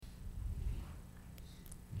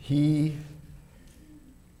He,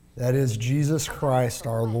 that is Jesus Christ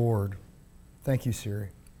our Lord. Thank you, Siri.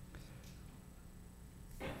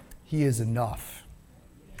 He is enough.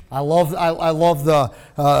 I love the,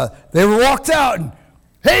 they walked out and,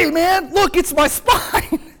 hey man, look, it's my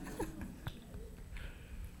spine.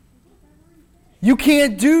 You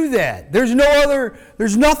can't do that. There's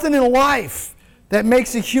nothing in life that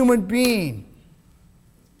makes a human being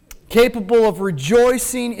capable of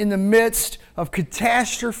rejoicing in the midst of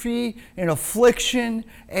catastrophe and affliction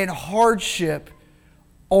and hardship.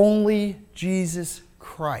 Only Jesus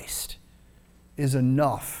Christ is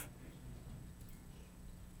enough.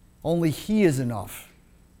 Only He is enough.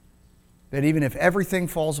 That even if everything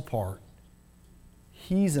falls apart,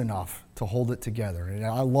 He's enough to hold it together. And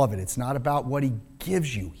I love it. It's not about what He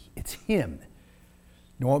gives you. It's Him.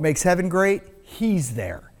 You know what makes heaven great? He's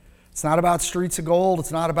there. It's not about streets of gold.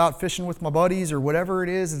 It's not about fishing with my buddies or whatever it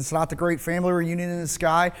is. It's not the great family reunion in the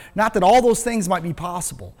sky. Not that all those things might be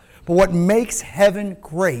possible. But what makes heaven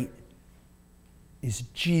great is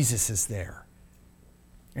Jesus is there.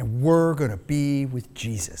 And we're going to be with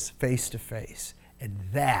Jesus face to face. And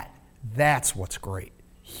that's what's great.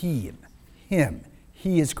 Him.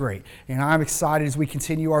 He is great. And I'm excited as we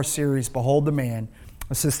continue our series, Behold the Man,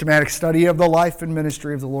 a systematic study of the life and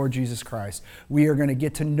ministry of the Lord Jesus Christ. We are going to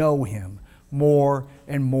get to know Him more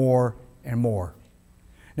and more and more.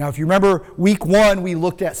 Now, if you remember week 1, we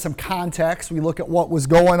looked at some context. We looked at what was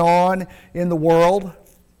going on in the world.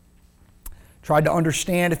 Tried to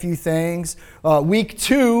understand a few things. Week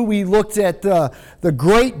 2, we looked at the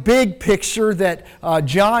great big picture that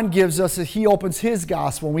John gives us as he opens his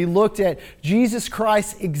gospel. We looked at Jesus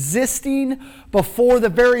Christ existing before the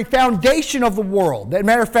very foundation of the world. As a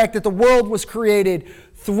matter of fact, that the world was created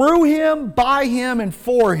through Him, by Him, and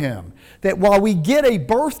for Him. That while we get a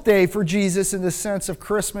birthday for Jesus in the sense of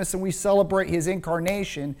Christmas and we celebrate His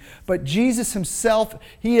incarnation, but Jesus Himself,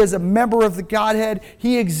 He is a member of the Godhead.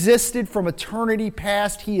 He existed from eternity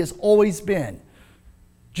past. He has always been.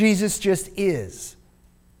 Jesus just is.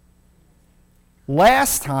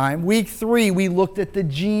 Last time, week 3, we looked at the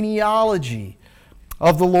genealogy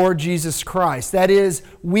of the Lord Jesus Christ. That is,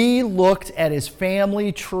 we looked at His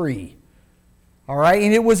family tree. All right,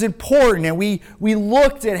 and it was important, and we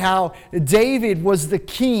looked at how David was the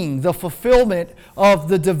king, the fulfillment of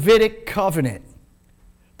the Davidic covenant,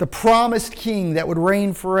 the promised king that would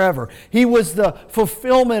reign forever. He was the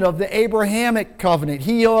fulfillment of the Abrahamic covenant.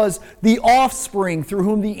 He was the offspring through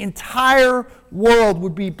whom the entire world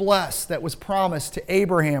would be blessed that was promised to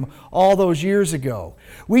Abraham all those years ago.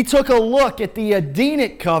 We took a look at the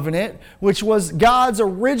Edenic covenant, which was God's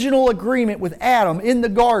original agreement with Adam in the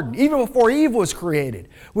garden, even before Eve was created,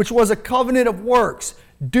 which was a covenant of works.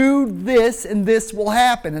 Do this and this will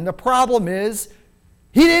happen. And the problem is,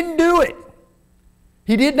 he didn't do it.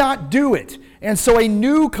 He did not do it. And so a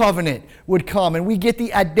new covenant would come, and we get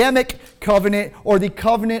the Adamic covenant, or the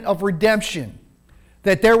covenant of redemption.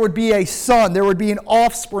 That there would be a son, there would be an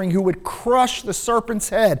offspring who would crush the serpent's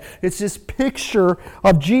head. It's this picture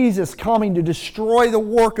of Jesus coming to destroy the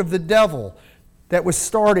work of the devil that was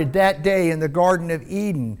started that day in the Garden of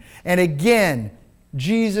Eden. And again,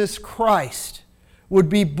 Jesus Christ would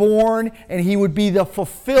be born, and He would be the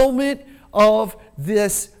fulfillment of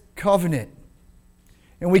this covenant.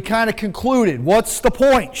 And we kind of concluded, what's the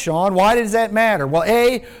point, Shaun? Why does that matter? Well,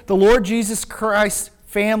 the Lord Jesus Christ's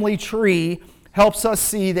family tree helps us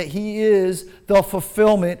see that He is the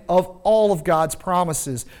fulfillment of all of God's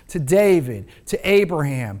promises to David, to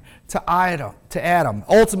Abraham, to Adam.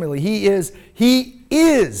 Ultimately, He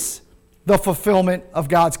is the fulfillment of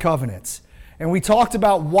God's covenants. And we talked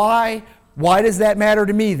about why does that matter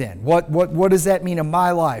to me then? What does that mean in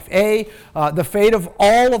my life? The fate of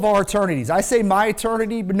all of our eternities. I say my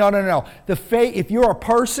eternity, but no. The fate, if you're a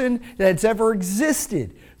person that's ever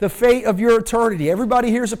existed, the fate of your eternity. Everybody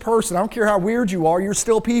here's a person. I don't care how weird you are, you're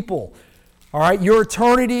still people. All right? Your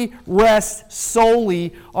eternity rests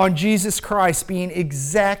solely on Jesus Christ being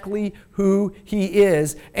exactly who He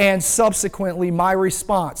is, and subsequently my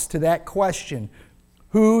response to that question,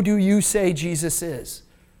 who do you say Jesus is?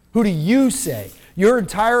 Who do you say? Your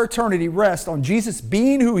entire eternity rests on Jesus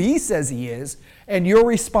being who He says He is, and your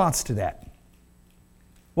response to that.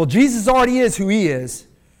 Well, Jesus already is who He is.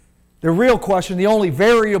 The real question, the only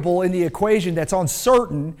variable in the equation that's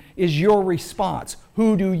uncertain, is your response.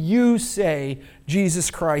 Who do you say Jesus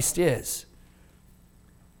Christ is?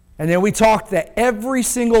 And then we talked that every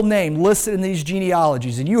single name listed in these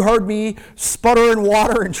genealogies, and you heard me sputtering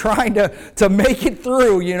water and trying to make it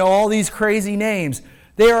through, all these crazy names,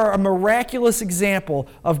 They are a miraculous example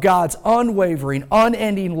of God's unwavering,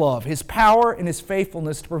 unending love, His power and His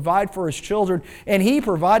faithfulness to provide for His children. And He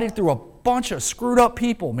provided through a bunch of screwed up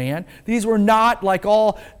people, man. These were not like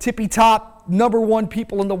all tippy-top, number one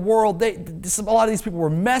people in the world. A lot of these people were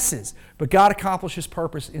messes. But God accomplished His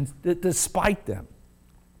purpose despite them.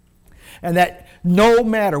 And that no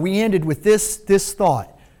matter, we ended with this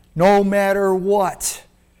thought, no matter what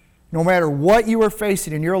you are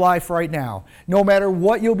facing in your life right now, no matter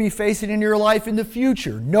what you'll be facing in your life in the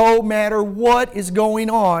future, no matter what is going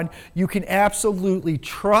on, you can absolutely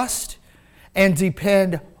trust and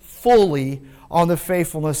depend fully on the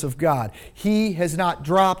faithfulness of God. He has not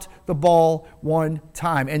dropped the ball one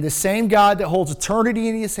time. And the same God that holds eternity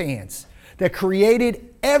in His hands, that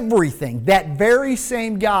created everything, that very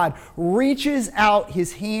same God reaches out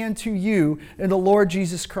His hand to you in the Lord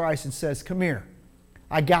Jesus Christ and says, come here,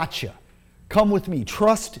 I got you. Come with me.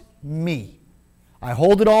 Trust me. I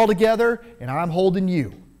hold it all together and I'm holding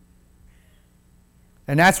you.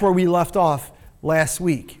 And that's where we left off last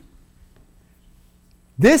week.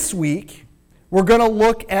 This week, we're going to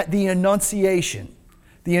look at the Annunciation.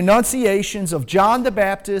 The Annunciations of John the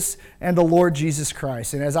Baptist and the Lord Jesus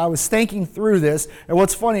Christ. And as I was thinking through this, and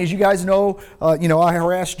what's funny is you guys know, I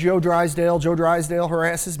harass Joe Drysdale. Joe Drysdale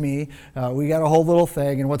harasses me. We got a whole little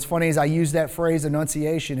thing. And what's funny is I use that phrase,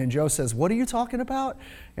 Annunciation, and Joe says, what are you talking about?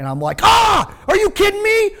 And I'm like, are you kidding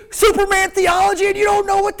me? Superman theology, and you don't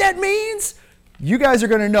know what that means? You guys are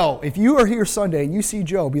going to know. If you are here Sunday and you see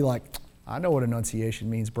Joe, be like, I know what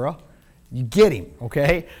Annunciation means, bro. You get him,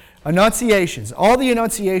 okay? Annunciations. All the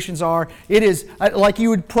Annunciations are, it is, like you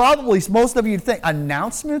would probably, most of you would think,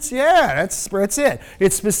 announcements? Yeah, that's it.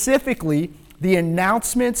 It's specifically the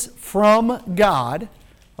announcements from God,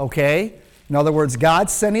 okay? In other words, God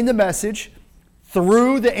sending the message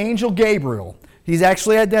through the angel Gabriel. He's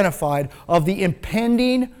actually identified of the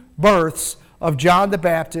impending births of John the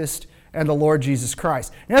Baptist and the Lord Jesus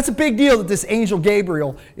Christ. And that's a big deal that this angel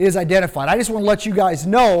Gabriel is identified. I just want to let you guys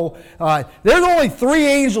know, there's only 3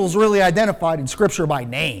 angels really identified in Scripture by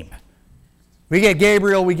name. We get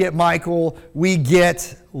Gabriel, we get Michael, we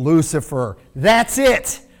get Lucifer. That's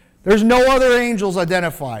it. There's no other angels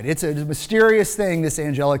identified. It's a mysterious thing, this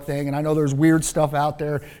angelic thing, and I know there's weird stuff out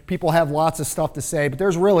there. People have lots of stuff to say, but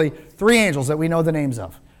there's really 3 angels that we know the names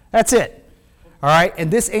of. That's it. All right, and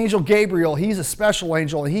this angel Gabriel, he's a special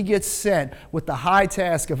angel, and he gets sent with the high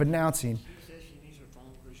task of announcing. She says she needs her phone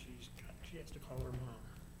because she has to call her mom.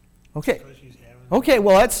 Okay. Okay,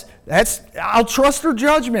 well that's I'll trust her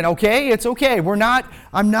judgment. Okay, it's okay.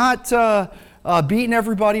 I'm not beating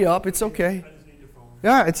everybody up. It's okay. I just need your phone.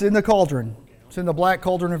 Yeah, it's in the cauldron. It's in the black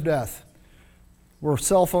cauldron of death, where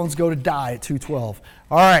cell phones go to die at 2:12.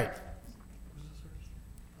 All right.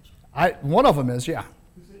 One of them is, yeah.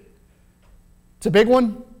 It's a big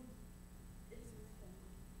one?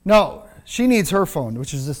 No, she needs her phone,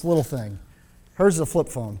 which is this little thing. Hers is a flip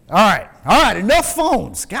phone. All right, enough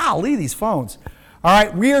phones. Golly, these phones. All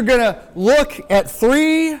right, we are going to look at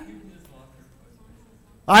 3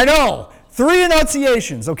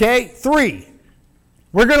 Annunciations, okay? 3.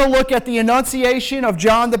 We're going to look at the Annunciation of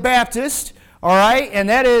John the Baptist, all right? And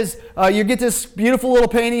that is, you get this beautiful little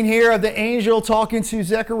painting here of the angel talking to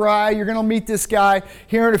Zechariah. You're going to meet this guy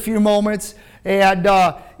here in a few moments. And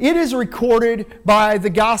it is recorded by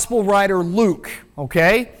the gospel writer Luke,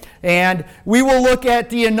 okay? And we will look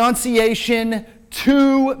at the Annunciation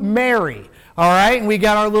to Mary, all right? And we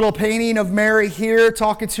got our little painting of Mary here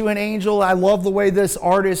talking to an angel. I love the way this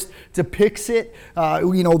artist depicts it,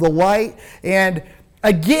 the light. And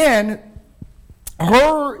again,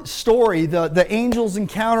 her story, the angel's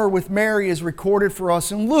encounter with Mary, is recorded for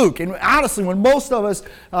us in Luke. And honestly, when most of us,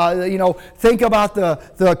 think about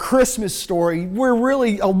the Christmas story, we're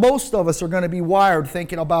really, most of us are going to be wired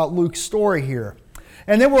thinking about Luke's story here.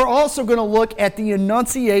 And then we're also going to look at the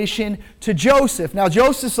Annunciation to Joseph. Now,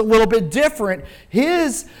 Joseph's a little bit different.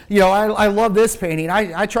 His, I love this painting.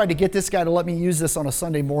 I tried to get this guy to let me use this on a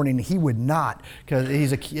Sunday morning. He would not, because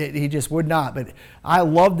he's a kid. He just would not. But I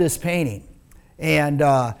love this painting. And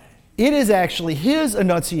it is actually, his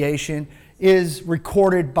Annunciation is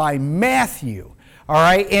recorded by Matthew. All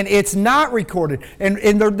right, and it's not recorded.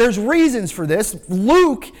 And there's reasons for this.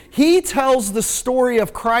 Luke, he tells the story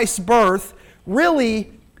of Christ's birth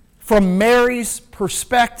really from Mary's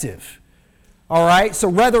perspective. All right, so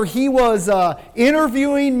whether he was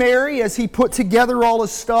interviewing Mary as he put together all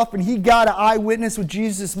his stuff and he got an eyewitness with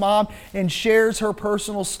Jesus' mom and shares her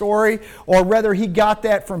personal story, or whether he got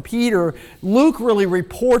that from Peter, Luke really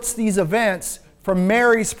reports these events from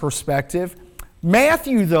Mary's perspective.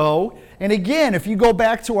 Matthew, though, and again, if you go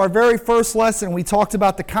back to our very first lesson, we talked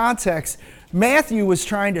about the context. Matthew was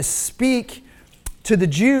trying to speak to the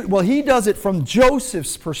Jew. Well, he does it from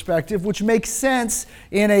Joseph's perspective, which makes sense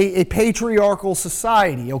in a patriarchal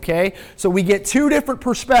society, okay? So we get two different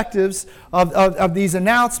perspectives of these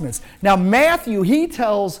announcements. Now, Matthew, he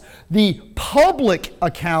tells the public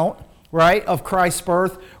account, right, of Christ's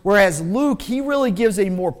birth, whereas Luke, he really gives a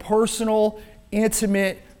more personal,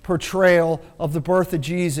 intimate portrayal of the birth of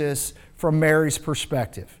Jesus from Mary's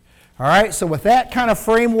perspective. All right, so with that kind of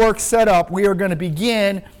framework set up, we are going to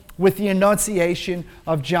begin with the Annunciation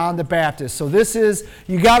of John the Baptist. So this is,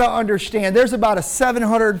 you got to understand, there's about a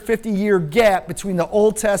 750-year gap between the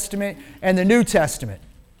Old Testament and the New Testament.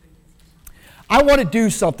 I want to do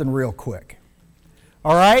something real quick.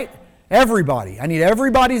 All right? Everybody. I need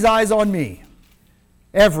everybody's eyes on me.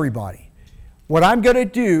 Everybody. What I'm going to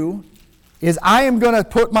do is I am going to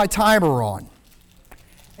put my timer on.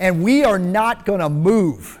 And we are not going to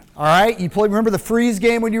move. All right? Remember the freeze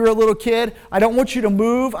game when you were a little kid? I don't want you to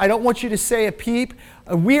move. I don't want you to say a peep.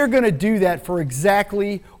 We are going to do that for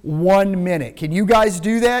exactly 1 minute. Can you guys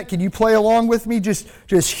do that? Can you play along with me? Just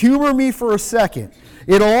humor me for a second.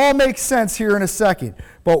 It'll all make sense here in a second.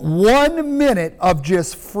 But 1 minute of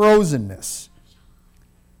just frozenness.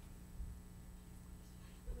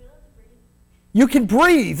 You can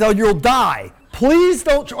breathe or you'll die. Please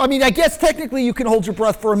don't, I guess technically you can hold your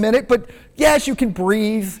breath for a minute, but yes, you can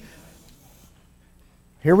breathe.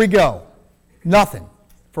 Here we go. Nothing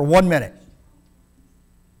for 1 minute.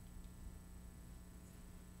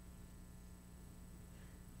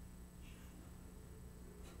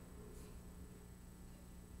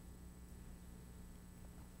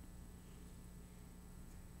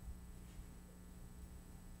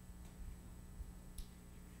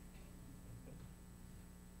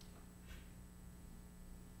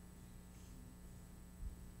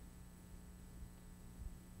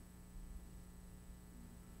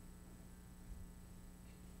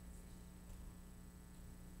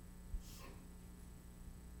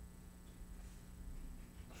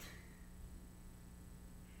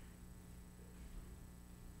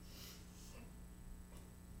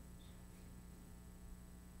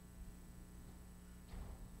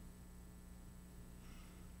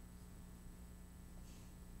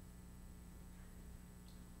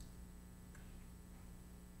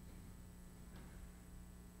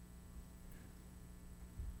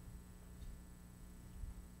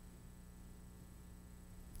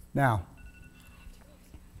 Now,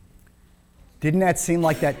 didn't that seem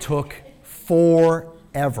like that took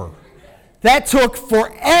forever? That took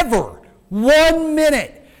forever. 1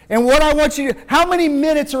 minute. And what I want you to, how many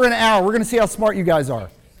minutes are in an hour? We're going to see how smart you guys are.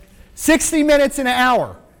 60 minutes in an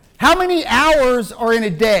hour. How many hours are in a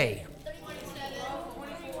day?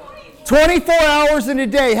 24 hours in a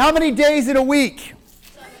day. How many days in a week?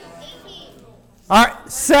 18. All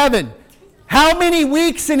right, 7. How many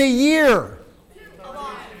weeks in a year?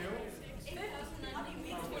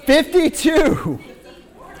 52.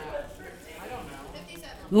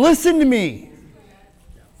 Listen to me.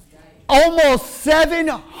 Almost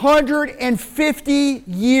 750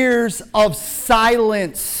 years of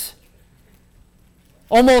silence.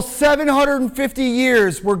 Almost 750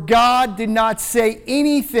 years where God did not say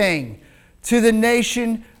anything to the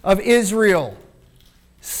nation of Israel.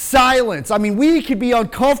 Silence. We could be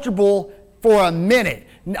uncomfortable for a minute.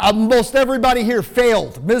 Most everybody here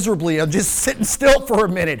failed miserably of just sitting still for a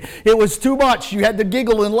minute. It was too much. You had to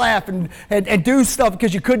giggle and laugh and do stuff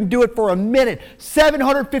because you couldn't do it for a minute.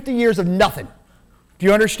 750 years of nothing. Do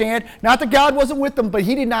you understand? Not that God wasn't with them, but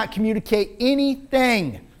he did not communicate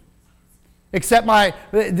anything except I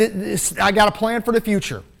got a plan for the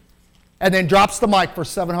future. And then drops the mic for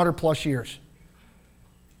 700 plus years.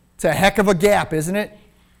 It's a heck of a gap, isn't it?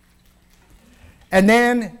 And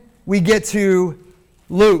then we get to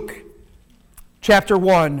Luke chapter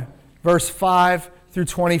 1, verse 5 through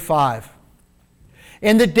 25.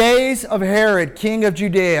 In the days of Herod, king of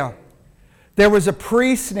Judea, there was a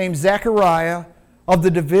priest named Zechariah of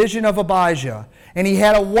the division of Abijah, and he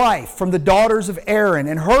had a wife from the daughters of Aaron,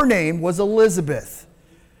 and her name was Elizabeth.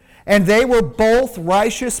 And they were both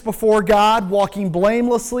righteous before God, walking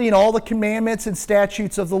blamelessly in all the commandments and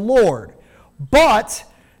statutes of the Lord. But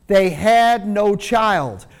they had no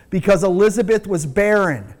child, because Elizabeth was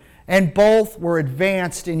barren, and both were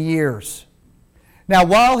advanced in years. Now,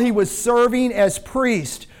 while he was serving as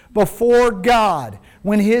priest before God,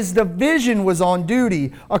 when his division was on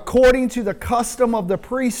duty, according to the custom of the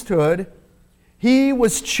priesthood, he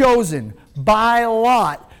was chosen by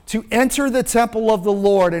lot to enter the temple of the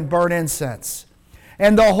Lord and burn incense.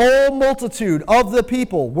 And the whole multitude of the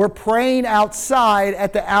people were praying outside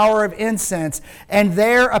at the hour of incense, and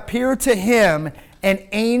there appeared to him an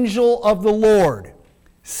angel of the Lord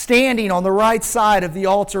standing on the right side of the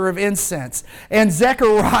altar of incense. And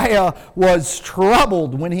Zechariah was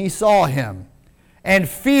troubled when he saw him, and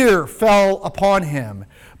fear fell upon him.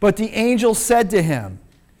 But the angel said to him,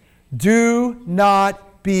 "Do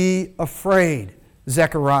not be afraid,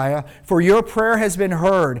 Zechariah, for your prayer has been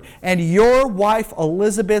heard, and your wife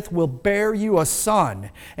Elizabeth will bear you a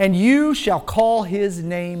son, and you shall call his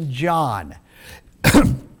name John.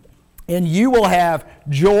 And you will have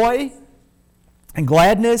joy and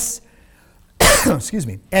gladness, excuse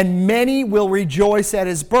me, and many will rejoice at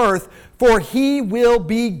his birth, for he will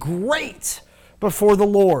be great before the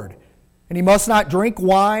Lord. And he must not drink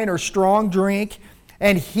wine or strong drink,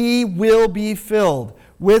 and he will be filled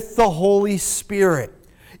with the Holy Spirit,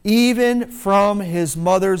 even from his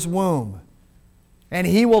mother's womb. And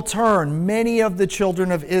he will turn many of the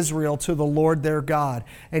children of Israel to the Lord their God.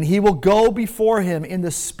 And he will go before him in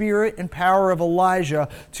the spirit and power of Elijah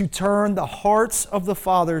to turn the hearts of the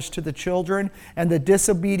fathers to the children and the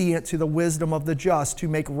disobedient to the wisdom of the just, to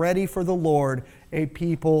make ready for the Lord a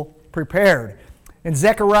people prepared." And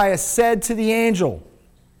Zechariah said to the angel,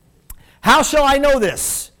 "How shall I know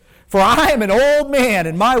this? For I am an old man,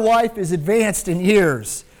 and my wife is advanced in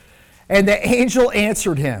years." And the angel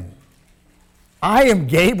answered him, "I am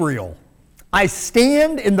Gabriel. I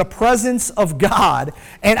stand in the presence of God,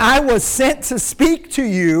 and I was sent to speak to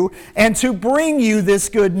you and to bring you this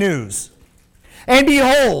good news. And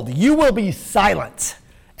behold, you will be silent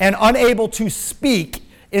and unable to speak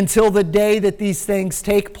until the day that these things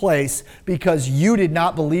take place, because you did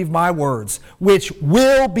not believe my words, which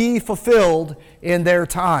will be fulfilled in their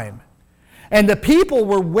time." And the people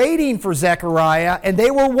were waiting for Zechariah, and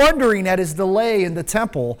they were wondering at his delay in the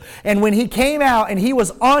temple. And when he came out and he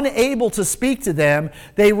was unable to speak to them,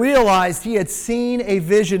 they realized he had seen a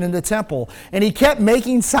vision in the temple. And he kept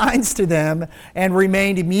making signs to them and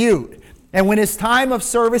remained mute. And when his time of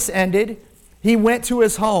service ended, he went to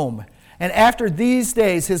his home. And after these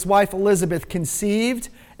days, his wife Elizabeth conceived,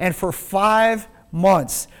 and for 5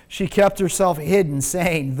 months she kept herself hidden,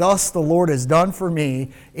 saying, "Thus the Lord has done for me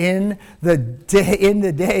in the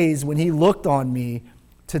days when he looked on me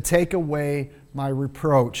to take away my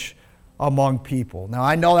reproach among people." Now,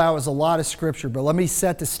 I know that was a lot of scripture, but let me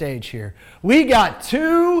set the stage here. We got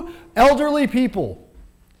 2 elderly people,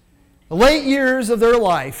 the late years of their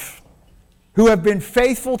life, who have been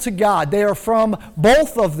faithful to God. They are from,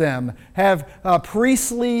 both of them have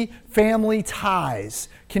priestly family ties,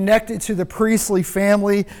 connected to the priestly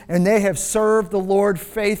family, and they have served the Lord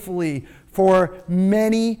faithfully for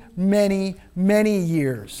many, many, many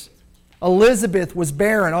years. Elizabeth was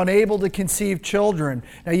barren, unable to conceive children.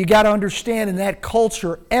 Now you got to understand, in that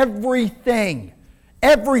culture, everything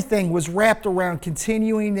was wrapped around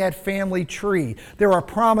continuing that family tree. There are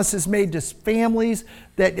promises made to families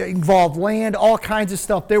that involved land, all kinds of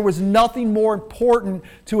stuff. There was nothing more important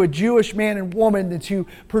to a Jewish man and woman than to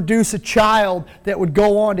produce a child that would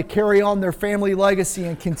go on to carry on their family legacy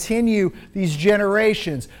and continue these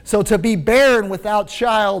generations. So to be barren without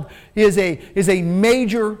child is a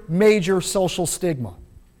major, major social stigma.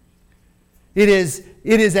 It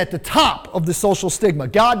is at the top of the social stigma.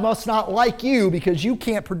 God must not like you because you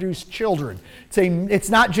can't produce children. It's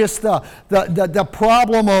not just the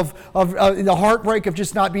problem of the heartbreak of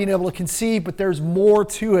just not being able to conceive, but there's more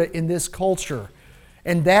to it in this culture.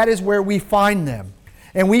 And that is where we find them.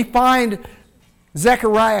 And we find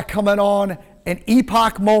Zechariah coming on an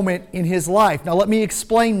epoch moment in his life. Now let me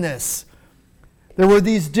explain this. There were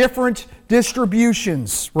these different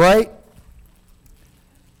distributions, right?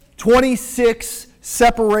 26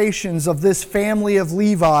 separations of this family of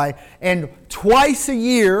Levi, and twice a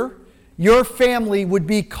year your family would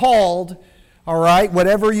be called, all right,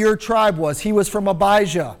 whatever your tribe was. He was from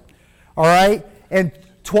Abijah, all right, and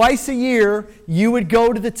twice a year you would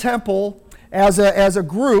go to the temple as a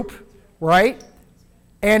group, right,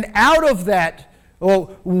 and out of that,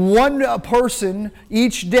 one person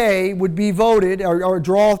each day would be voted or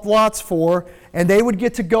draw lots for, and they would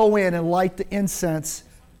get to go in and light the incense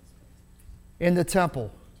in the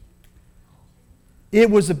temple. It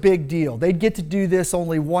was a big deal. They'd get to do this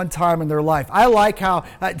only one time in their life. I like how,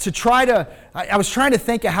 I was trying to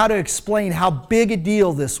think of how to explain how big a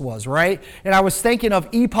deal this was, right? And I was thinking of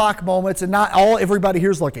epoch moments, and not everybody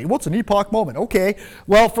here's like, hey, what's an epoch moment? Okay.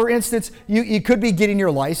 Well, for instance, you could be getting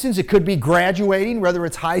your license. It could be graduating, whether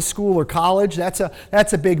it's high school or college. That's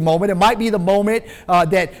a big moment. It might be the moment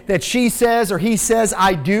that she says or he says,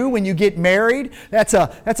 I do, when you get married. That's a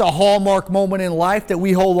hallmark moment in life that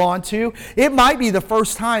we hold on to. It might be the the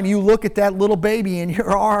first time you look at that little baby in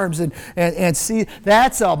your arms and see,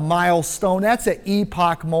 that's a milestone. That's an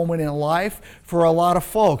epoch moment in life for a lot of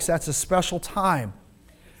folks. That's a special time.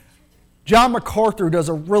 John MacArthur does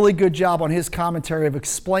a really good job on his commentary of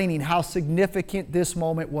explaining how significant this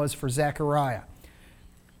moment was for Zechariah.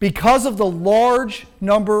 Because of the large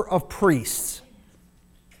number of priests,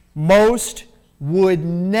 most would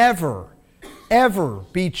never, ever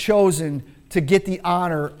be chosen to get the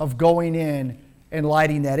honor of going in and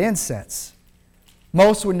lighting that incense.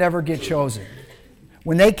 Most would never get chosen.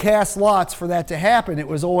 When they cast lots for that to happen, it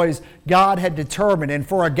was always God had determined. And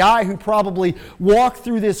for a guy who probably walked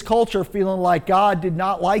through this culture feeling like God did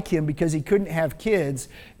not like him because he couldn't have kids,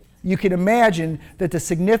 you can imagine that the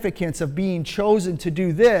significance of being chosen to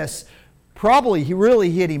do this, probably he really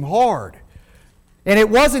hit him hard. And it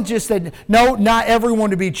wasn't just that, no, not everyone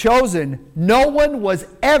to be chosen. No one was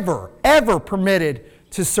ever permitted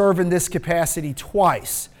to serve in this capacity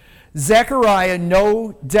twice. Zechariah,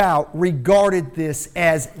 no doubt, regarded this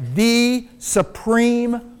as the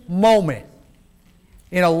supreme moment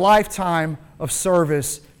in a lifetime of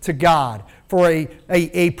service to God. For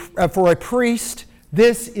a priest,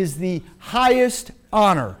 this is the highest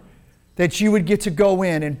honor that you would get to go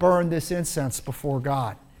in and burn this incense before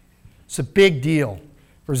God. It's a big deal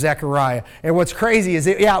for Zechariah. And what's crazy is,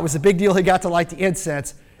 it was a big deal he got to light the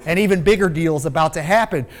incense. An even bigger deal is about to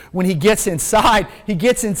happen. When he gets inside and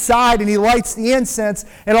he lights the incense,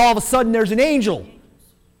 and all of a sudden there's an angel.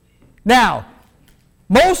 Now,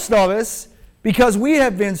 most of us, because we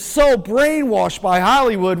have been so brainwashed by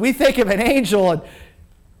Hollywood, we think of an angel and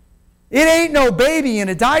it ain't no baby in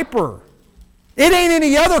a diaper. It ain't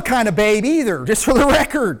any other kind of babe either, just for the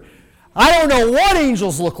record. I don't know what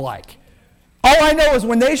angels look like. All I know is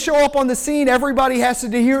when they show up on the scene, everybody has to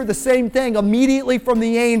hear the same thing immediately from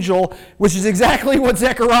the angel, which is exactly what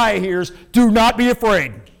Zechariah hears. Do not be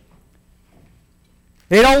afraid.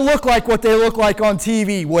 They don't look like what they look like on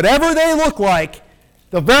TV. Whatever they look like,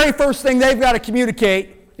 the very first thing they've got to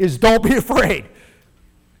communicate is don't be afraid.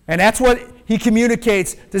 And that's what he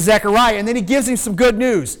communicates to Zechariah. And then he gives him some good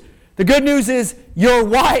news. The good news is your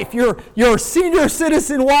wife, your senior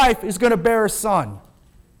citizen wife, is going to bear a son.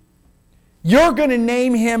 You're going to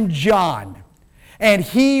name him John, and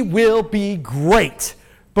he will be great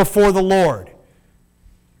before the Lord.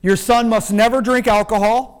 Your son must never drink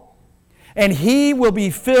alcohol, and he will be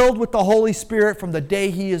filled with the Holy Spirit from the day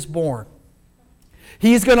he is born.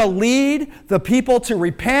 He's going to lead the people to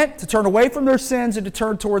repent, to turn away from their sins, and to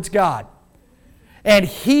turn towards God. And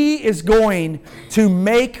he is going to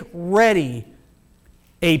make ready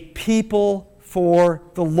a people for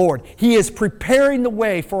the Lord. He is preparing the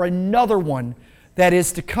way for another one that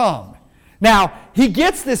is to come. Now, he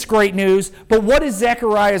gets this great news, but what is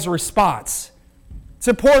Zechariah's response? It's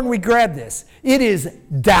important we grab this. It is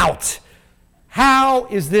doubt. How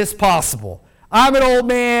is this possible? I'm an old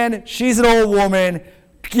man, she's an old woman.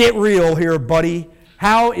 Get real here, buddy.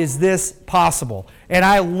 How is this possible? And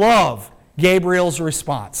I love Gabriel's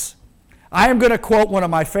response. I am going to quote one of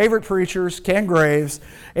my favorite preachers, Ken Graves,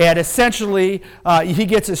 and essentially he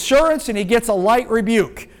gets assurance and he gets a light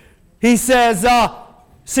rebuke. He says,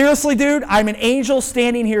 seriously, dude, I'm an angel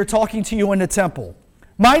standing here talking to you in the temple.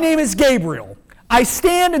 My name is Gabriel. I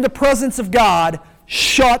stand in the presence of God.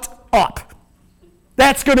 Shut up.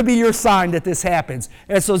 That's going to be your sign that this happens.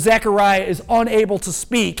 And so Zechariah is unable to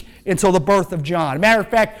speak until the birth of John. Matter of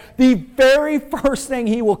fact, the very first thing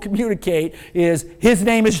he will communicate is his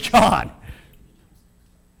name is John.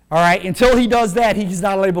 All right, until he does that, he's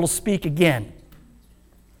not able to speak again.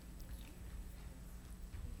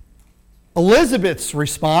 Elizabeth's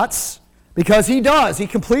response, because he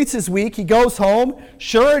completes his week, he goes home.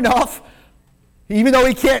 Sure enough, even though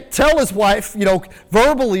he can't tell his wife,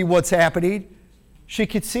 verbally what's happening, she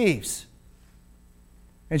conceives.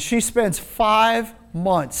 And she spends 5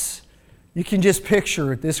 months. You can just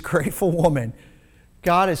picture this grateful woman.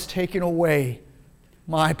 God has taken away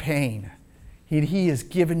my pain. He has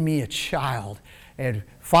given me a child. And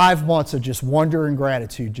 5 months of just wonder and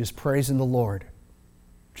gratitude, just praising the Lord.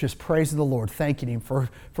 Just praising the Lord, thanking Him for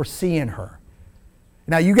seeing her.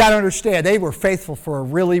 Now, you got to understand, they were faithful for a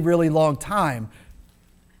really, really long time.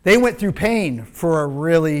 They went through pain for a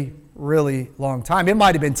really, really long time. It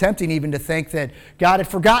might have been tempting even to think that God had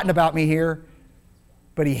forgotten about me here,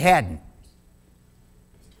 but He hadn't.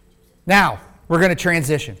 Now, we're going to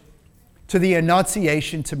transition to the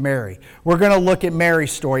Annunciation to Mary. We're going to look at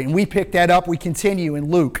Mary's story, and we pick that up. We continue in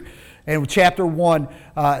Luke, in chapter 1,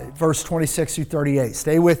 verse 26 through 38.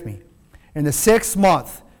 Stay with me. In the 6th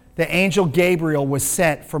month, the angel Gabriel was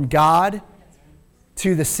sent from God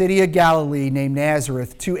to the city of Galilee named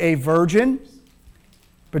Nazareth to a virgin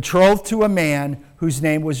betrothed to a man whose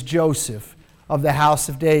name was Joseph, of the house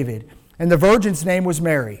of David. And the virgin's name was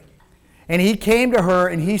Mary. And he came to her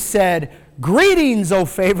and he said, "Greetings, O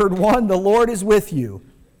favored one, the Lord is with you."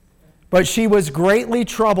 But she was greatly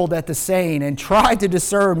troubled at the saying and tried to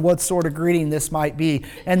discern what sort of greeting this might be.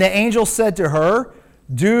 And the angel said to her,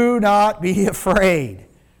 "Do not be afraid,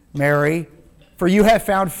 Mary, for you have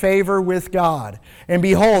found favor with God. And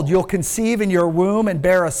behold, you'll conceive in your womb and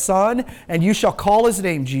bear a son, and you shall call his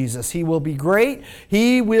name Jesus. He will be great.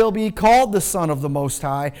 He will be called the Son of the Most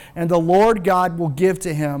High, and the Lord God will give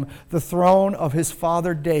to him the throne of his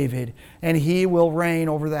father David, and he will reign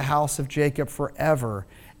over the house of Jacob forever.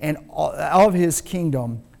 And of his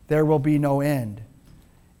kingdom there will be no end."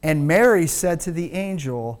 And Mary said to the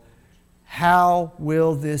angel, "How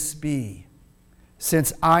will this be,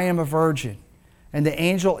 since I am a virgin?" And the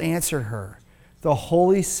angel answered her, "The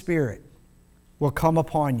Holy Spirit will come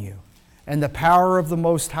upon you, and the power of the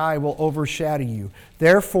Most High will overshadow you.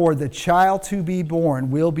 Therefore, the child to be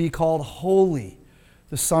born will be called Holy,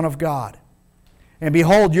 the Son of God. And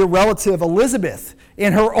behold, your relative Elizabeth,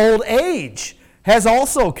 in her old age, has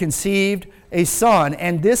also conceived a son,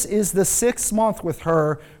 and this is the 6th month with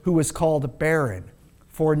her who is called barren.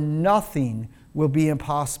 For nothing will be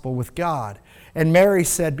impossible with God." And Mary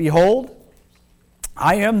said, "Behold,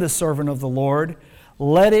 I am the servant of the Lord.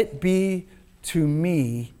 Let it be to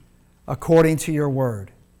me according to your word."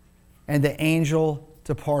 And the angel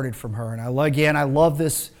departed from her. And I love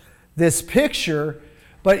this picture,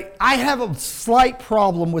 but I have a slight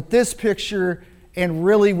problem with this picture and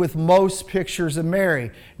really with most pictures of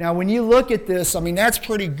Mary. Now, when you look at this, I mean, that's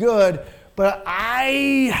pretty good, but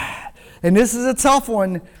and this is a tough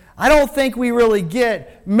one, I don't think we really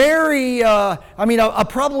get Mary.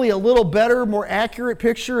 Probably a little better, more accurate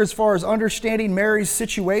picture as far as understanding Mary's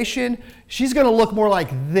situation. She's going to look more like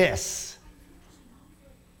this.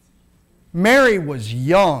 Mary was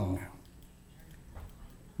young.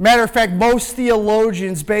 Matter of fact, most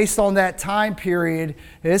theologians, based on that time period,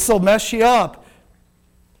 this will mess you up,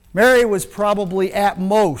 Mary was probably at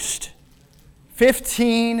most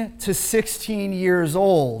 15 to 16 years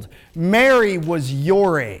old. Mary was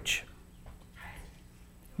your age.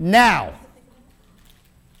 Now,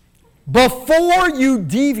 before you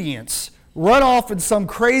deviants run off in some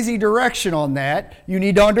crazy direction on that, you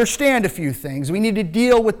need to understand a few things. We need to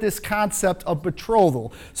deal with this concept of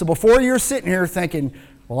betrothal. So before you're sitting here thinking,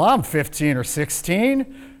 "Well, I'm 15 or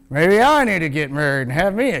 16, maybe I need to get married and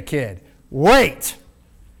have me a kid." Wait.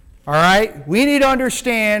 All right? We need to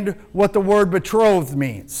understand what the word betrothed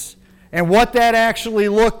means and what that actually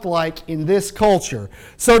looked like in this culture.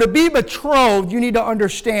 So to be betrothed, you need to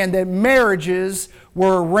understand that marriages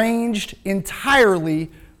were arranged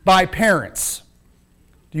entirely by parents.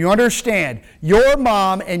 Do you understand? Your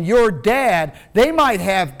mom and your dad, they might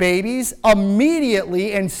have babies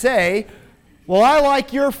immediately and say, "Well, I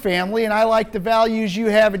like your family and I like the values you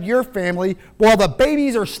have in your family," while the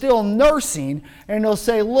babies are still nursing, and they'll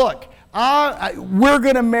say, "Look, we're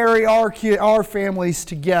going to marry our families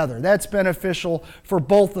together. That's beneficial for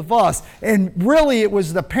both of us." And really it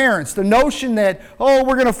was the parents. The notion that, we're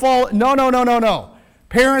going to fall. No.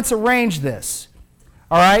 Parents arranged this.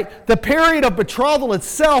 All right? The period of betrothal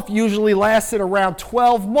itself usually lasted around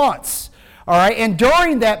 12 months. All right, and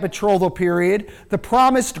during that betrothal period, the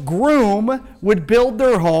promised groom would build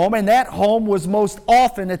their home, and that home was most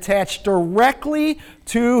often attached directly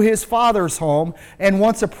to his father's home. And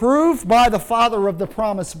once approved by the father of the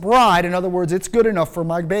promised bride, in other words, it's good enough for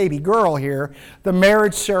my baby girl here, the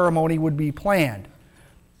marriage ceremony would be planned.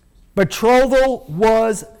 Betrothal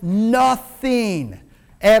was nothing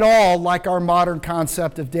at all like our modern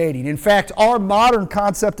concept of dating. In fact, our modern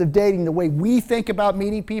concept of dating, the way we think about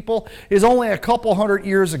meeting people, is only a couple hundred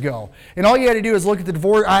years ago. And all you had to do is look at the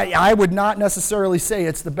divorce. I would not necessarily say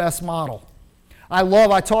it's the best model.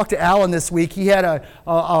 I talked to Alan this week. He had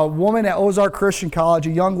a woman at Ozark Christian College,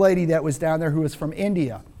 a young lady that was down there who was from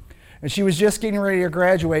India. And she was just getting ready to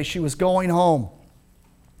graduate. She was going home.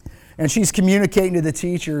 And she's communicating to the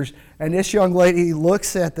teachers, and this young lady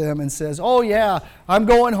looks at them and says, "Oh yeah, I'm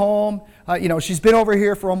going home. She's been over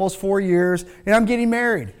here for almost 4 years, and I'm getting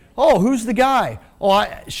married." "Oh, who's the guy?"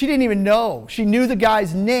 She didn't even know. She knew the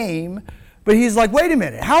guy's name, but he's like, "Wait a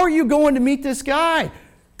minute, how are you going to meet this guy?"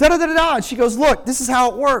 Da-da-da-da-da. And she goes, "Look, this is how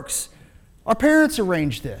it works. Our parents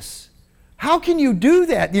arranged this. How can you do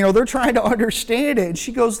that?" They're trying to understand it. And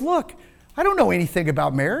she goes, "Look, I don't know anything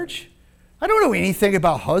about marriage. I don't know anything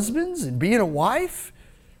about husbands and being a wife.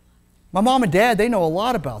 My mom and dad, they know a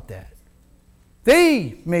lot about that.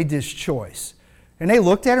 They made this choice." And they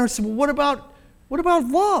looked at her and said, "Well, what about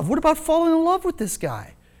love? What about falling in love with this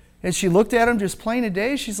guy?" And she looked at him just plain and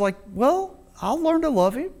day. She's like, well, I'll learn to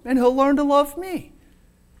love him, and he'll learn to love me.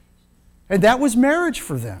 And that was marriage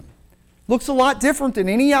for them. Looks a lot different than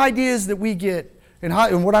any ideas that we get.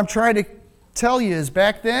 And what I'm trying to tell you is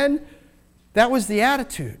back then, that was the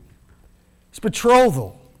attitude. It's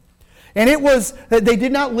betrothal. And it was that they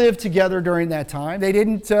did not live together during that time. They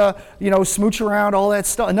didn't, smooch around, all that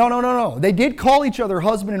stuff. No. They did call each other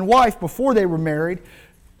husband and wife before they were married.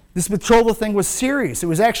 This betrothal thing was serious. It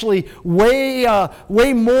was actually way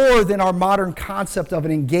more than our modern concept of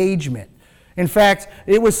an engagement. In fact,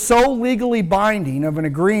 it was so legally binding of an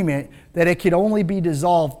agreement that it could only be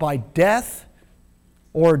dissolved by death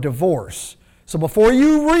or divorce. So before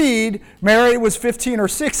you read, Mary was 15 or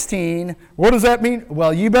 16, what does that mean?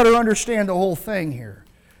 Well, you better understand the whole thing here.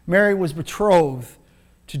 Mary was betrothed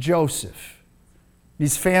to Joseph.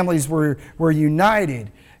 These families were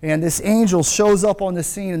united. And this angel shows up on the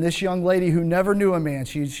scene, and this young lady who never knew a man,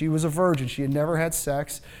 she was a virgin. She had never had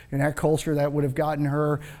sex. In that culture, that would have gotten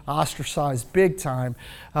her ostracized big time.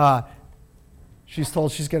 She's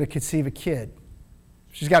told she's going to conceive a kid.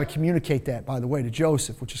 She's got to communicate that, by the way, to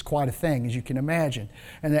Joseph, which is quite a thing, as you can imagine.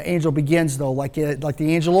 And the angel begins, though, like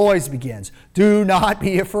the angel always begins. Do not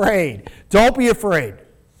be afraid. Don't be afraid.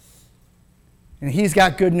 And he's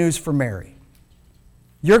got good news for Mary.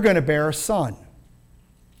 You're going to bear a son.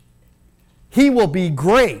 He will be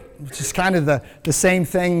great, which is kind of the same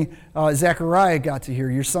thing Zechariah got to hear.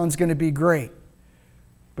 Your son's going to be great.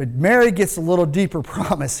 But Mary gets a little deeper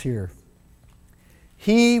promise here.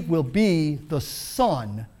 He will be the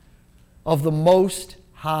Son of the Most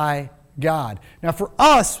High God. Now for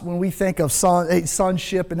us, when we think of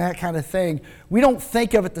sonship and that kind of thing, we don't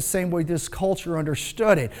think of it the same way this culture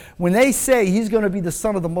understood it. When they say he's going to be the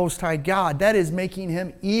Son of the Most High God, that is making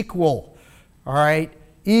him equal, all right?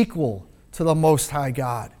 Equal to the Most High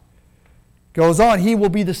God. Goes on, he will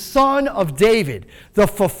be the son of David, the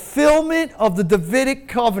fulfillment of the Davidic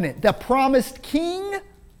covenant, the promised king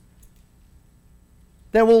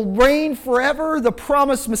that will reign forever, the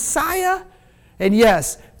promised Messiah, and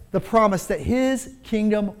yes, the promise that his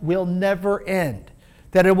kingdom will never end,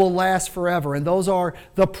 that it will last forever. And those are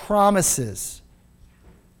the promises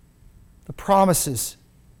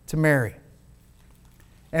to Mary.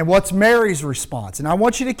 And what's Mary's response? And I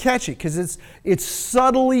want you to catch it because it's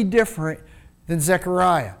subtly different than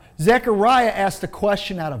Zechariah. Zechariah asked a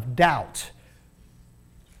question out of doubt,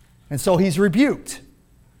 and so he's rebuked.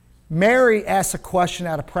 Mary asks a question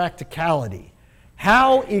out of practicality.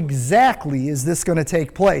 How exactly is this going to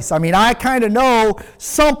take place? I mean, I kind of know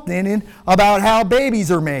something about how babies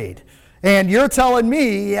are made. And you're telling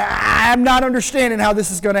me I'm not understanding how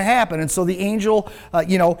this is going to happen. And so the angel,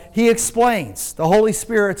 he explains. The Holy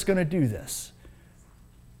Spirit's going to do this.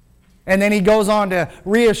 And then he goes on to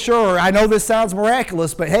reassure her, I know this sounds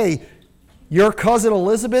miraculous, but hey, your cousin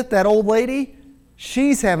Elizabeth, that old lady,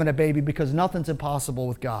 she's having a baby because nothing's impossible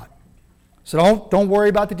with God. So don't worry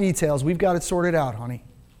about the details. We've got it sorted out, honey.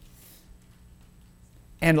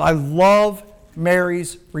 And I love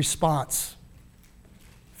Mary's response.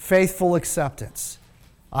 Faithful acceptance.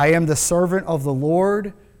 I am the servant of the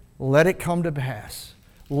Lord. Let it come to pass.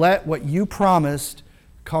 Let what you promised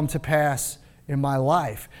come to pass in my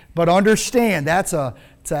life. But understand, it's a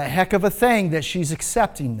heck of a thing that she's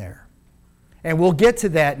accepting there. And we'll get to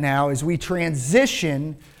that now as we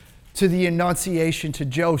transition to the Annunciation to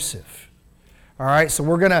Joseph. All right, so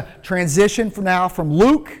we're going to transition from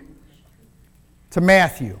Luke to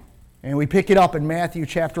Matthew. And we pick it up in Matthew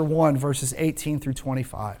chapter 1, verses 18 through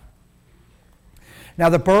 25. Now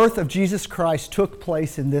the birth of Jesus Christ took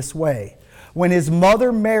place in this way. When his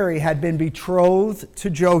mother Mary had been betrothed to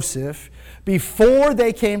Joseph, before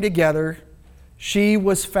they came together, she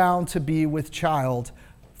was found to be with child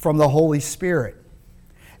from the Holy Spirit.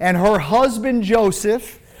 And her husband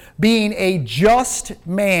Joseph, being a just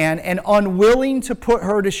man and unwilling to put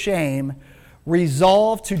her to shame,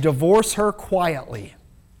 resolved to divorce her quietly.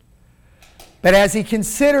 But as he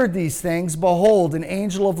considered these things, behold, an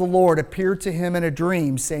angel of the Lord appeared to him in a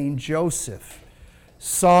dream, saying, Joseph,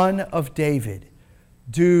 son of David,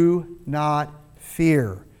 do not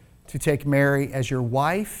fear to take Mary as your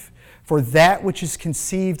wife, for that which is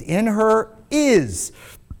conceived in her is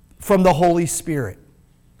from the Holy Spirit.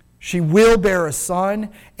 She will bear a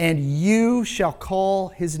son, and you shall call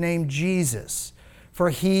his name Jesus,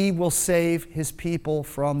 for he will save his people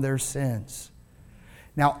from their sins.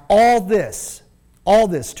 Now, all this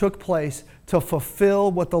took place to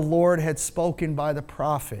fulfill what the Lord had spoken by the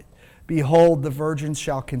prophet. Behold, the virgin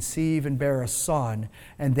shall conceive and bear a son,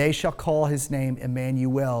 and they shall call his name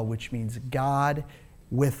Emmanuel, which means God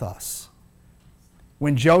with us.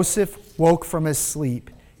 When Joseph woke from his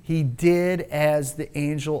sleep, he he did as the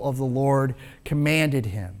angel of the Lord commanded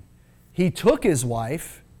him. He took his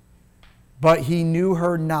wife, but he knew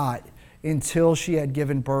her not until she had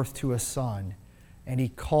given birth to a son, and he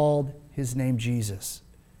called his name Jesus.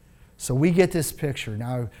 So we get this picture.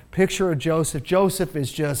 Now, picture of Joseph. Joseph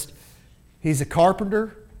is he's a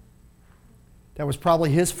carpenter. That was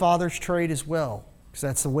probably his father's trade as well, because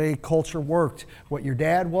that's the way culture worked. What your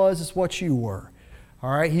dad was is what you were. All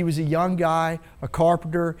right, he was a young guy, a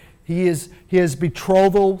carpenter. His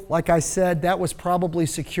betrothal, like I said, that was probably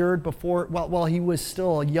secured before, well, he was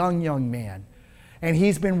still a young man. And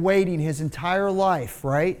he's been waiting his entire life,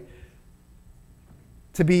 right,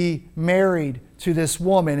 to be married to this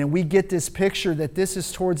woman. And we get this picture that this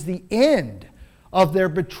is towards the end of their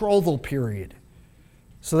betrothal period.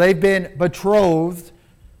 So they've been betrothed,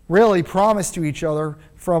 really promised to each other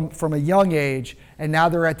from a young age, and now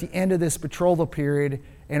they're at the end of this betrothal period,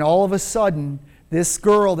 and all of a sudden, this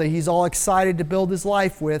girl that he's all excited to build his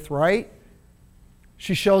life with, right?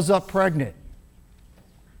 She shows up pregnant.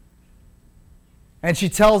 And she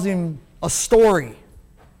tells him a story.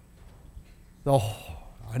 Oh,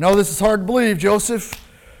 I know this is hard to believe, Joseph,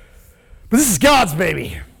 but this is God's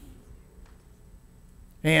baby.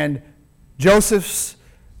 And Joseph's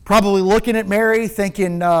probably looking at Mary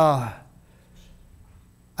thinking,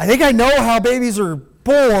 I think I know how babies are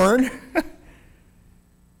born.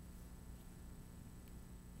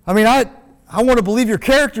 I mean, I want to believe your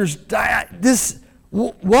character's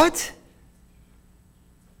what?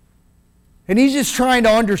 And he's just trying to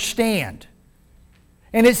understand.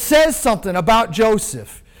 And it says something about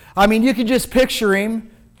Joseph. I mean, you can just picture him.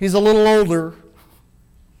 He's a little older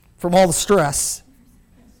from all the stress.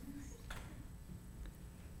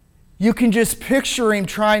 You can just picture him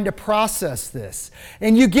trying to process this.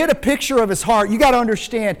 And you get a picture of his heart. You got to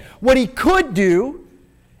understand, what he could do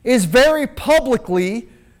is very publicly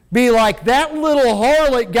be like, that little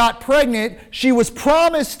harlot got pregnant. She was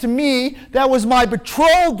promised to me. That was my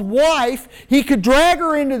betrothed wife. He could drag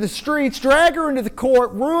her into the streets, drag her into the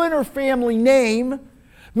court, ruin her family name,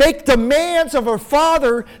 make demands of her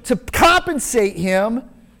father to compensate him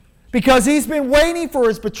because he's been waiting for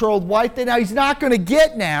his betrothed wife that now he's not going to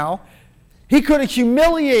get now. He could have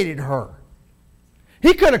humiliated her.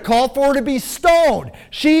 He could have called for her to be stoned.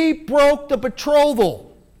 She broke the betrothal.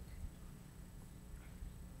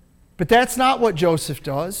 But that's not what Joseph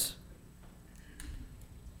does.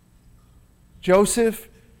 Joseph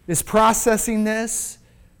is processing this,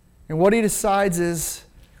 and what he decides is,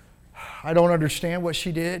 I don't understand what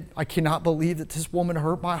she did. I cannot believe that this woman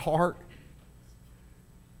hurt my heart.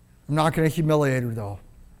 I'm not going to humiliate her, though.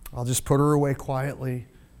 I'll just put her away quietly.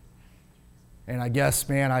 And I guess,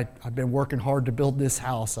 man, I've been working hard to build this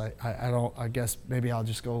house. I guess maybe I'll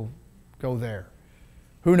just go there.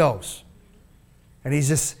 Who knows? And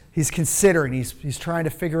he's considering, he's trying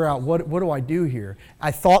to figure out, what do I do here?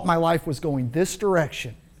 I thought my life was going this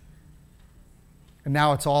direction, and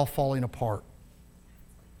now it's all falling apart.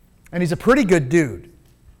 And he's a pretty good dude.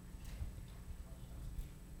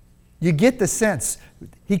 You get the sense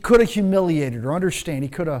he could have humiliated her. Understand, he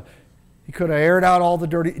could have aired out all the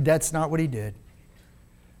dirty. That's not what he did.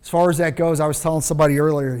 As far as that goes, I was telling somebody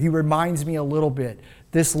earlier, he reminds me a little bit,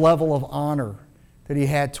 this level of honor that he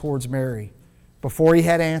had towards Mary before he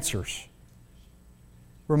had answers.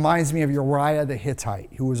 Reminds me of Uriah the Hittite,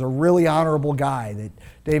 who was a really honorable guy that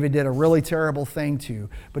David did a really terrible thing to.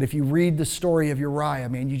 But if you read the story of Uriah,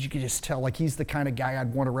 man, you can just tell, like, he's the kind of guy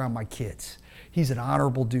I'd want around my kids. He's an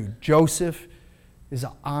honorable dude. Joseph is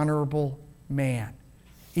an honorable man.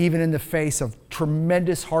 Even in the face of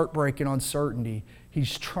tremendous heartbreak and uncertainty,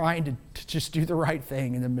 he's trying to just do the right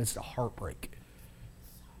thing in the midst of heartbreak.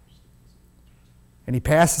 And he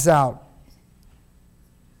passes out.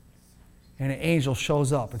 And an angel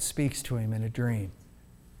shows up and speaks to him in a dream.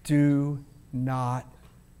 Do not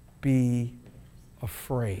be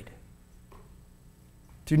afraid.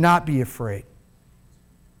 Do not be afraid.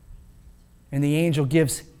 And the angel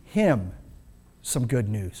gives him some good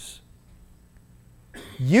news.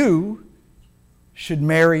 You should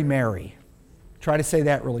marry Mary. Try to say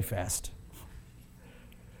that really fast.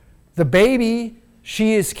 The baby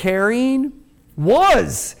she is carrying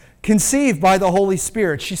was conceived by the Holy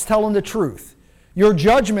Spirit. She's telling the truth. Your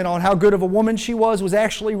judgment on how good of a woman she was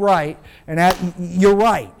actually right, and you're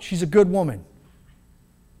right. She's a good woman.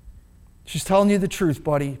 She's telling you the truth,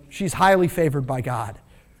 buddy. She's highly favored by God.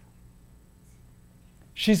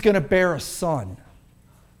 She's going to bear a son.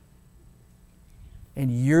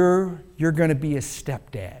 And you're going to be a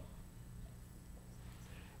stepdad.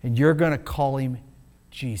 And you're going to call him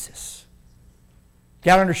Jesus. You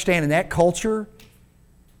got to understand, in that culture,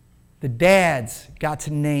 the dads got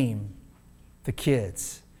to name the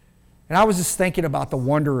kids. And I was just thinking about the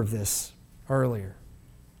wonder of this earlier.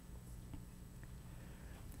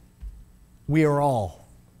 We are all,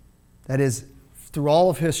 that is, through all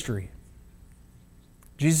of history,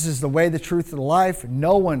 Jesus is the way, the truth, and the life.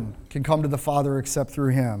 No one can come to the Father except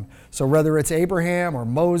through him. So whether it's Abraham or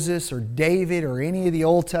Moses or David or any of the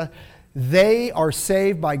Old Testament, they are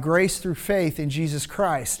saved by grace through faith in Jesus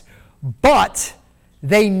Christ. But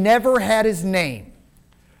they never had his name.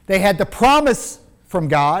 They had the promise from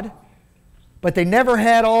God, but they never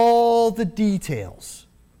had all the details.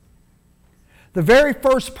 The very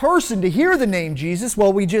first person to hear the name Jesus,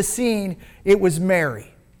 well, we just seen it was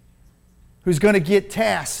Mary, who's going to get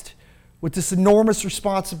tasked with this enormous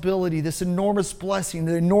responsibility, this enormous blessing,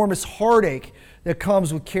 the enormous heartache that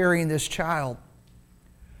comes with carrying this child.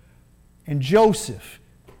 And Joseph,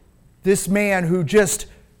 this man who just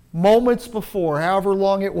moments before, however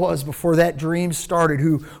long it was before that dream started,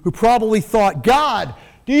 who probably thought, God,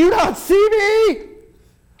 do you not see me?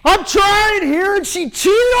 I'm trying here and she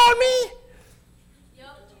cheated on me?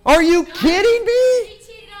 Are you kidding me?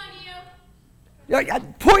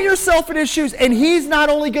 Put yourself in his shoes. And he's not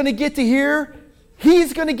only going to get to hear,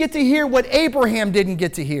 he's going to get to hear what Abraham didn't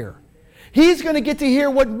get to hear. He's going to get to hear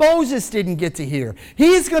what Moses didn't get to hear.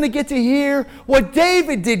 He's going to get to hear what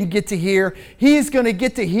David didn't get to hear. He's going to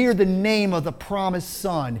get to hear the name of the promised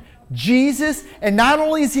Son, Jesus. And not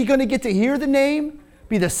only is he going to get to hear the name,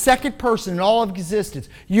 be the second person in all of existence.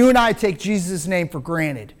 You and I take Jesus' name for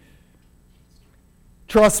granted.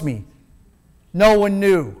 Trust me, no one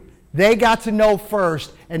knew. They got to know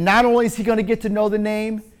first. And not only is he going to get to know the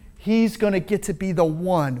name, he's going to get to be the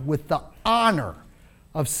one with the honor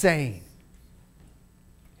of saying,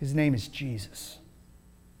 his name is Jesus.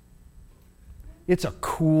 It's a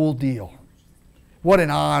cool deal. What an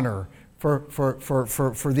honor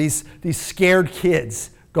for these scared kids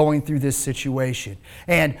going through this situation.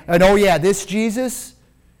 And oh yeah, this Jesus,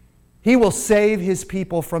 he will save his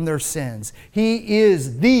people from their sins. He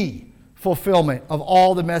is the fulfillment of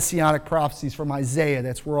all the messianic prophecies from Isaiah.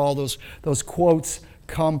 That's where all those quotes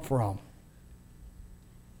come from.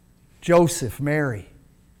 Joseph, Mary.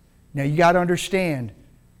 Now you got to understand,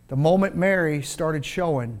 the moment Mary started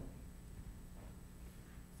showing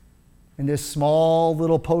in this small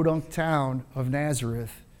little podunk town of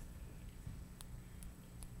Nazareth,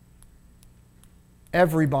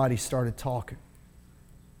 everybody started talking.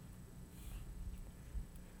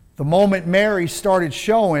 The moment Mary started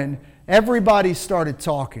showing, everybody started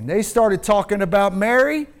talking. They started talking about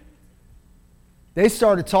Mary. They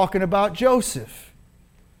started talking about Joseph.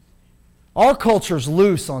 Our culture's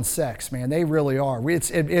loose on sex, man. They really are.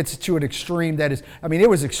 It's to an extreme that is, I mean, it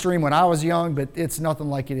was extreme when I was young, but it's nothing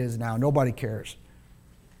like it is now. Nobody cares.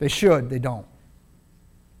 They should. They don't.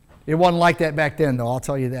 It wasn't like that back then, though, I'll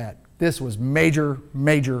tell you that. This was major,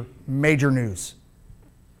 major, major news.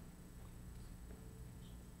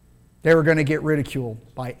 They were going to get ridiculed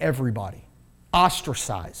by everybody,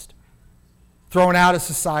 ostracized, thrown out of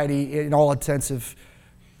society in all intensive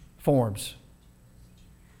forms.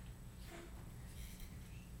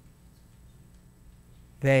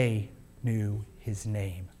 They knew his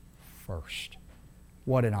name first.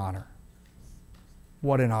 What an honor.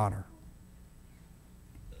 What an honor.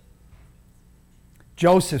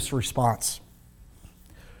 Joseph's response.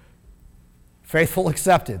 Faithful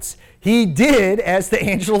acceptance. He did as the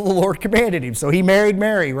angel of the Lord commanded him. So he married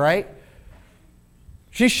Mary, right?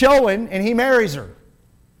 She's showing, and he marries her.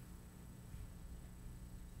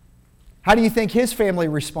 How do you think his family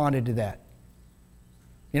responded to that?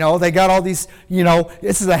 You know, they got all these,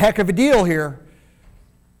 this is a heck of a deal here.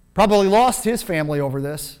 Probably lost his family over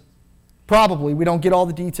this. Probably. We don't get all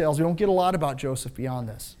the details. We don't get a lot about Joseph beyond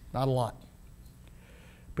this. Not a lot.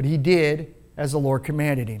 But he did as the Lord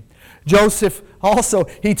commanded him. Joseph also,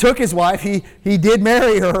 he took his wife. He did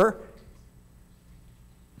marry her.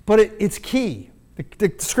 But it's key. The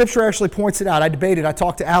Scripture actually points it out. I debated. I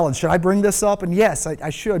talked to Alan. Should I bring this up? And yes, I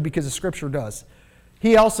should, because the Scripture does.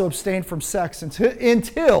 He also abstained from sex until,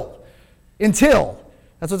 that's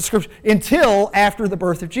what the Scripture, until after the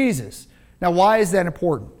birth of Jesus. Now, why is that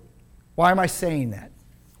important? Why am I saying that?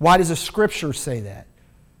 Why does the Scripture say that?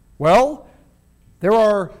 Well, there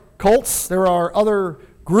are cults, there are other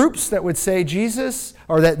groups that would say Jesus,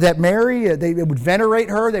 or that Mary, they would venerate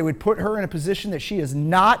her, they would put her in a position that she is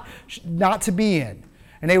not to be in.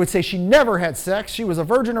 And they would say she never had sex, she was a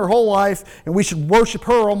virgin her whole life, and we should worship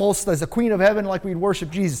her almost as a queen of heaven like we'd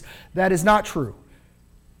worship Jesus. That is not true.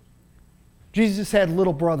 Jesus had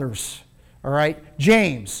little brothers, all right?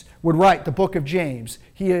 James would write the book of James.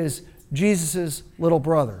 He is Jesus' little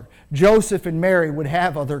brother. Joseph and Mary would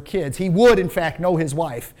have other kids. He would, in fact, know his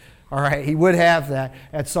wife. All right, he would have that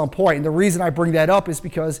at some point. And the reason I bring that up is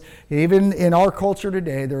because even in our culture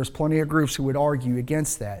today, there's plenty of groups who would argue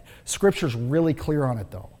against that. Scripture's really clear on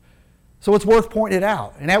it, though. So it's worth pointing it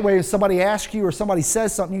out. And that way, if somebody asks you or somebody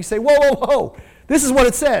says something, you say, whoa, whoa, whoa. This is what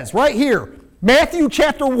it says right here. Matthew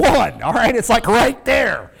chapter 1. All right, it's like right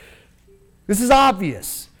there. This is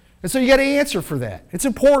obvious. And so you got to answer for that. It's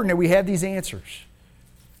important that we have these answers.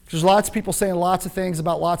 There's lots of people saying lots of things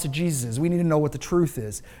about lots of Jesuses. We need to know what the truth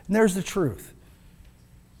is. And there's the truth.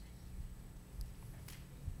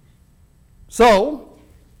 So,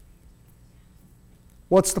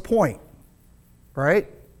 what's the point?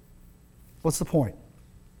 Right? What's the point?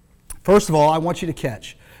 First of all, I want you to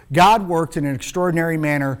catch. God worked in an extraordinary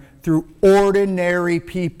manner through ordinary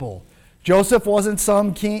people. Joseph wasn't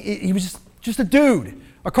some king. He was just a dude,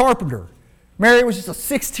 a carpenter. Mary was just a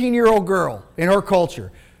 16-year-old girl in her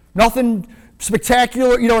culture. Nothing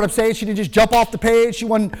spectacular, you know what I'm saying? She didn't just jump off the page. She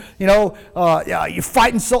wasn't, you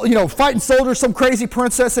fighting soldiers, some crazy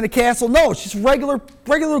princess in a castle. No, she's a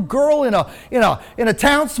regular girl in a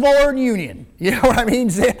town smaller than Union. You know what I mean?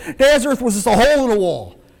 Nazareth was just a hole in the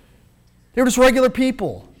wall. They were just regular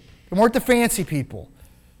people. They weren't the fancy people.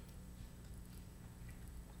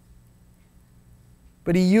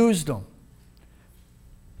 But he used them.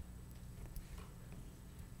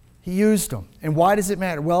 He used them. And why does it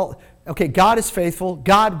matter? Well, okay, God is faithful.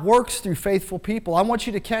 God works through faithful people. I want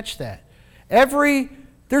you to catch that.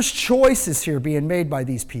 There's choices here being made by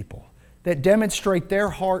these people that demonstrate their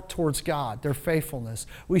heart towards God, their faithfulness.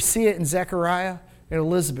 We see it in Zechariah and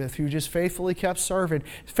Elizabeth, who just faithfully kept serving.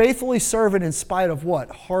 Faithfully serving in spite of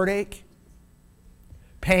what? Heartache?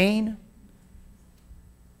 Pain?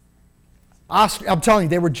 I'm telling you,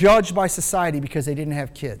 they were judged by society because they didn't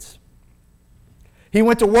have kids. He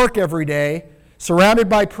went to work every day, surrounded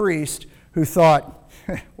by priests who thought,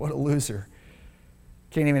 what a loser.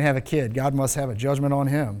 Can't even have a kid. God must have a judgment on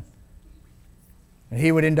him. And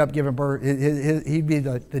he would end up giving birth. He'd be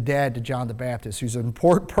the dad to John the Baptist, who's an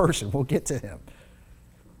important person. We'll get to him.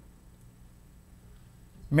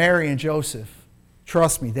 Mary and Joseph,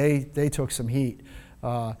 trust me, they took some heat.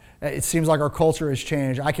 It seems like our culture has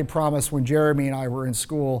changed. I can promise when Jeremy and I were in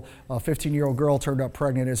school, a 15-year-old girl turned up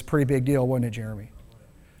pregnant. It's a pretty big deal, wasn't it, Jeremy?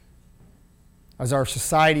 As our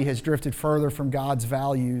society has drifted further from God's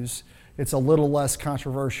values, it's a little less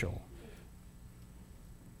controversial.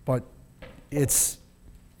 But it's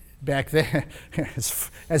back then,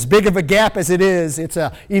 as big of a gap as it is, it's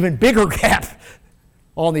an even bigger gap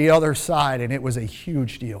on the other side, and it was a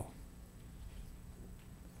huge deal.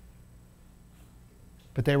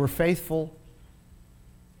 But they were faithful.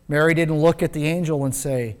 Mary didn't look at the angel and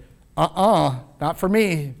say, not for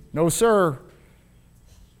me. No, sir.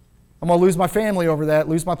 I'm going to lose my family over that,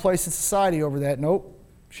 lose my place in society over that. Nope,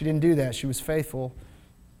 she didn't do that. She was faithful.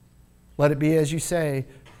 Let it be as you say.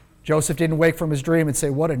 Joseph didn't wake from his dream and say,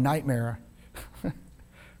 what a nightmare. I'm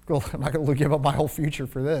not going to give up my whole future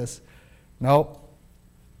for this. Nope.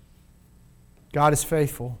 God is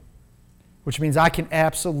faithful, which means I can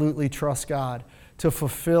absolutely trust God to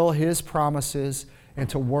fulfill His promises and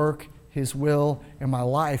to work His will in my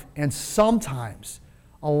life. And sometimes,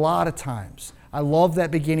 a lot of times, I love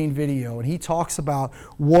that beginning video, and he talks about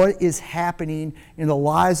what is happening in the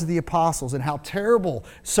lives of the apostles and how terrible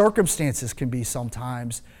circumstances can be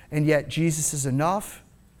sometimes, and yet Jesus is enough.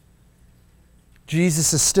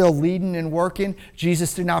 Jesus is still leading and working.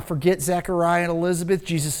 Jesus did not forget Zechariah and Elizabeth.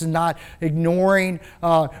 Jesus is not ignoring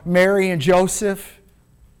Mary and Joseph,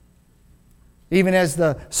 even as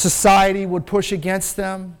the society would push against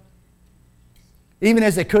them, even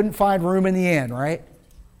as they couldn't find room in the inn, right?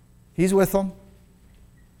 He's with them.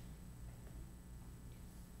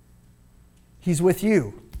 He's with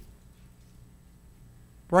you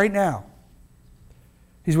right now.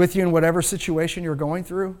 He's with you in whatever situation you're going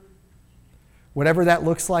through, whatever that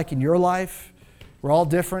looks like in your life. We're all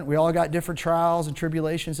different. We all got different trials and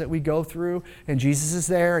tribulations that we go through, and Jesus is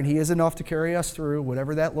there, and He is enough to carry us through,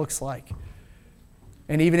 whatever that looks like.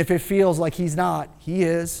 And even if it feels like He's not, He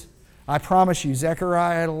is. I promise you,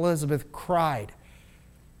 Zechariah and Elizabeth cried.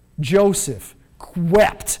 Joseph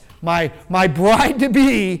wept. My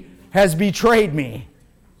bride-to-be has betrayed me.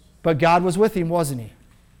 But God was with him, wasn't He?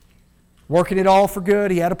 Working it all for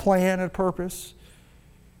good. He had a plan and a purpose.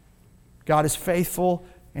 God is faithful,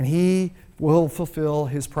 and He will fulfill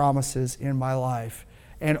His promises in my life.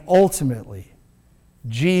 And ultimately,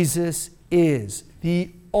 Jesus is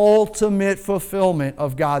the ultimate fulfillment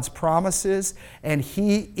of God's promises, and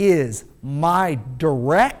He is my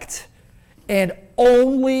direct and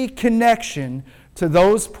only connection to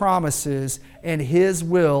those promises and His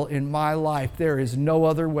will in my life. There is no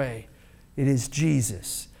other way. It is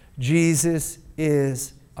Jesus. Jesus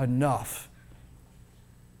is enough.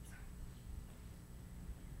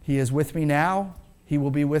 He is with me now. He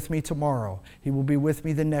will be with me tomorrow. He will be with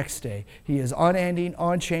me the next day. He is unending,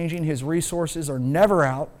 unchanging. His resources are never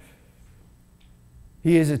out.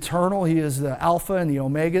 He is eternal. He is the Alpha and the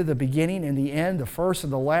Omega, the beginning and the end, the first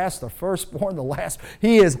and the last, the firstborn, the last.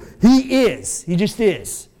 He is. He just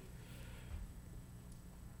is.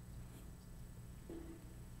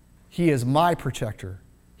 He is my protector.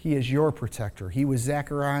 He is your protector. He was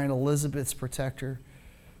Zechariah and Elizabeth's protector.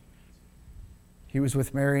 He was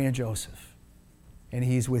with Mary and Joseph. And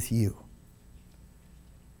He's with you.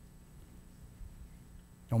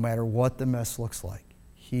 No matter what the mess looks like,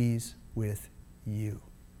 He's with you.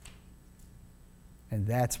 And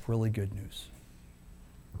that's really good news.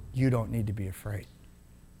 You don't need to be afraid.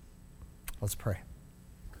 Let's pray.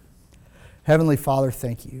 Heavenly Father,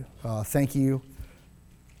 thank you. Thank you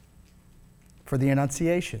for the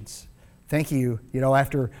Annunciations. Thank you,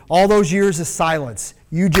 after all those years of silence,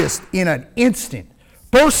 you just, in an instant,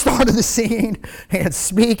 burst onto the scene and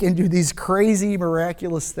speak and do these crazy,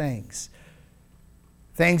 miraculous things.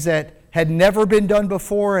 Things that had never been done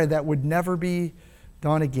before and that would never be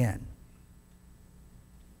done again.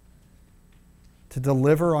 To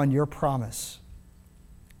deliver on your promise,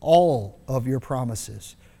 all of your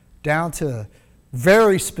promises, down to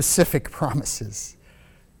very specific promises.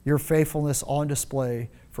 Your faithfulness on display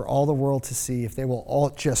for all the world to see if they will all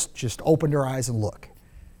just open their eyes and look.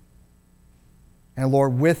 And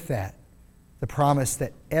Lord, with that, the promise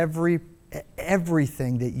that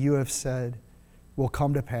everything that you have said will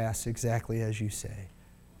come to pass exactly as you say.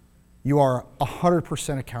 You are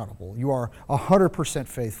 100% accountable. You are 100%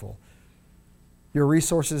 faithful. Your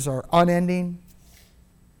resources are unending.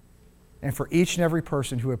 And for each and every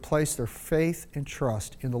person who have placed their faith and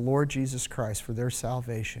trust in the Lord Jesus Christ for their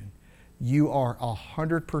salvation, you are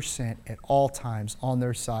 100% at all times on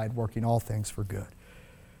their side, working all things for good.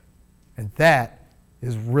 And that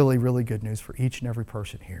is really, really good news for each and every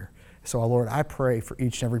person here. So, Lord, I pray for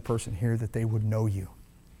each and every person here that they would know you,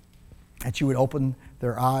 that you would open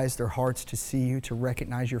their eyes, their hearts to see you, to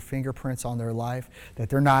recognize your fingerprints on their life, that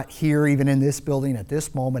they're not here even in this building at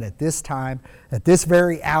this moment, at this time, at this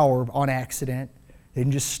very hour on accident. They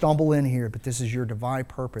didn't just stumble in here, but this is your divine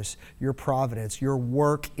purpose, your providence, your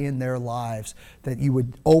work in their lives, that you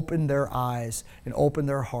would open their eyes and open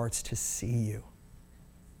their hearts to see you.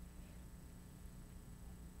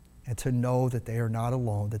 And to know that they are not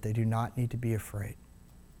alone, that they do not need to be afraid.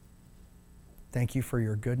 Thank you for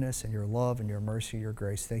your goodness and your love and your mercy, your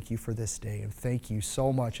grace. Thank you for this day. And thank you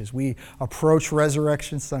so much as we approach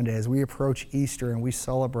Resurrection Sunday, as we approach Easter and we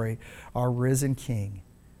celebrate our risen King.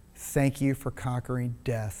 Thank you for conquering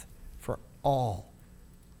death for all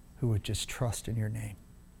who would just trust in your name.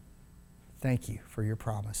 Thank you for your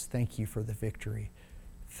promise. Thank you for the victory.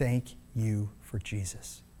 Thank you for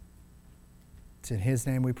Jesus. It's in His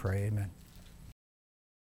name we pray. Amen.